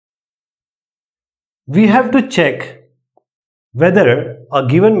we have to check whether a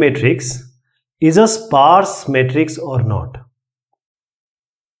given matrix is a sparse matrix or not.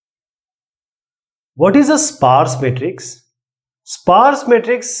 What is a sparse matrix? Sparse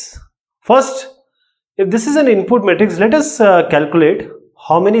matrix, first, if this is an input matrix, let us calculate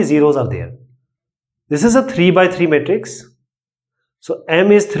how many zeros are there. This is a 3 by 3 matrix. So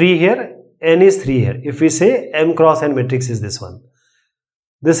M is 3 here, N is 3 here. If we say M cross N matrix is this one.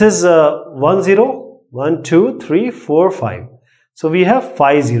 This is 1 0, 1, 2, 3, 4, 5. So we have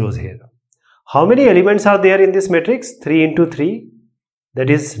 5 zeros here. How many elements are there in this matrix? 3 into 3, that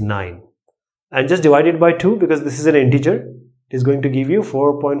is 9. And just divide it by 2 because this is an integer. It is going to give you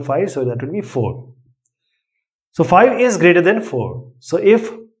 4.5, so that will be 4. So 5 is greater than 4. So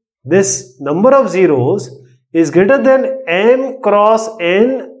if this number of zeros is greater than M cross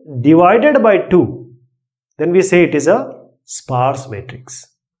N divided by 2, then we say it is a sparse matrix.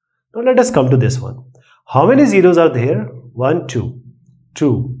 Now let us come to this one. How many zeros are there? 1, 2,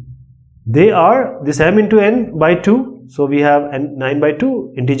 2. They are this M into N by 2. So we have N 9 by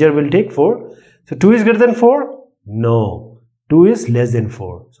 2. Integer will take 4. So 2 is greater than 4? No. 2 is less than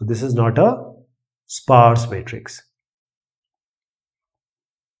 4. So this is not a sparse matrix.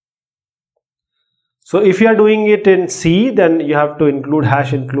 So if you are doing it in C, then you have to include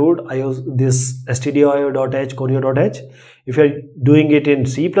 #include this stdio.h conio.h. If you are doing it in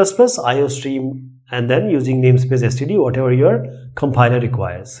C++, iostream, and then using namespace std, whatever your compiler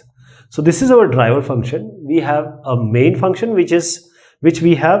requires. So this is our driver function. We have a main function which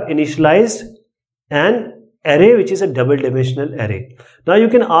we have initialized an array which is a double dimensional array. Now you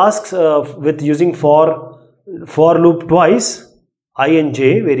can ask with using for loop twice, I and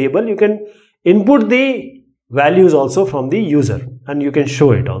j variable, you can input the values also from the user and you can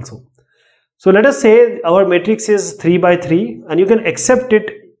show it also. So let us say our matrix is 3 by 3 and you can accept it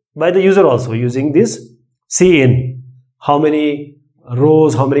by the user also using this cin, how many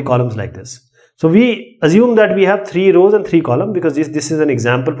rows, how many columns, like this. So we assume that we have 3 rows and 3 columns because this is an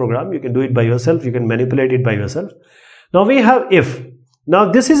example program. You can do it by yourself, you can manipulate it by yourself. Now we have if.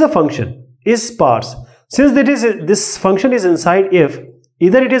 Now this is a function, is sparse. Since this function is inside if,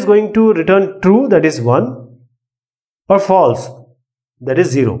 either it is going to return true, that is 1, or false, that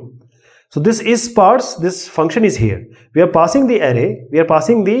is 0. So this is sparse, this function is here. We are passing the array, we are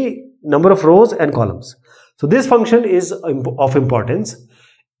passing the number of rows and columns. So this function is of importance.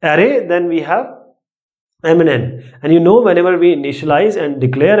 Array, then we have M and N. And you know, whenever we initialize and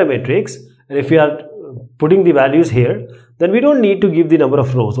declare a matrix, and if we are putting the values here, then we don't need to give the number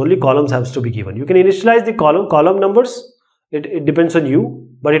of rows, only columns has to be given. You can initialize the column numbers, it depends on you,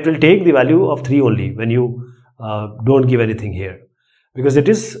 but it will take the value of 3 only when you don't give anything here, because it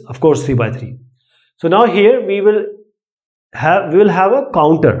is of course 3 by 3. So now here we will have a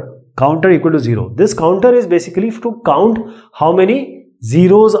counter equal to 0. This counter is basically to count how many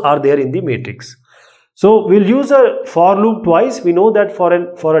zeros are there in the matrix. So we'll use a for loop twice. We know that for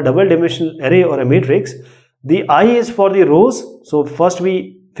a double dimensional array or a matrix, the I is for the rows. So first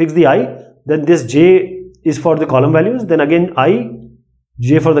we fix the I, then this j is for the column values, then again I,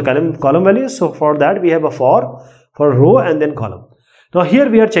 j for the column values. So for that we have a for row and then column. Now here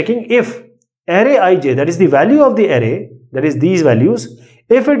we are checking if array ij, that is the value of the array, that is these values,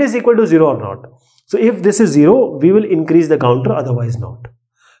 if it is equal to 0 or not. So if this is 0, we will increase the counter, otherwise not.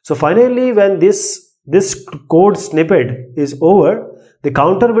 So finally, when this code snippet is over, the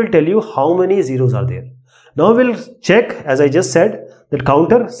counter will tell you how many zeros are there. Now we'll check, as I just said, that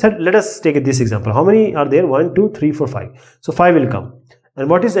counter set. Let us take this example. How many are there? 1, 2, 3, 4, 5. So 5 will come. And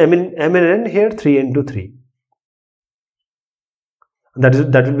what is M and N here? 3 into 3. That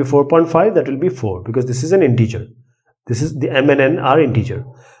will be 4.5. That will be 4 because this is an integer. This is the M and N are integer.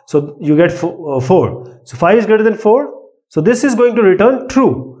 So you get 4. So 5 is greater than 4. So this is going to return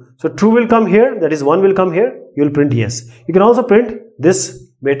true. So true will come here. That is 1 will come here. You will print yes. You can also print this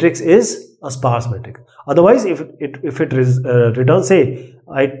matrix is a sparse matrix. Otherwise, if it returns, say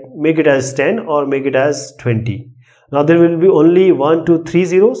I make it as 10 or make it as 20. Now there will be only 1, 2, 3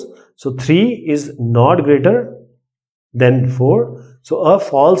 zeros. So 3 is not greater than 4. So a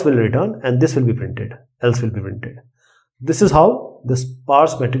false will return and this will be printed, else will be printed. This is how the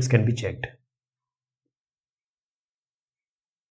sparse matrix can be checked.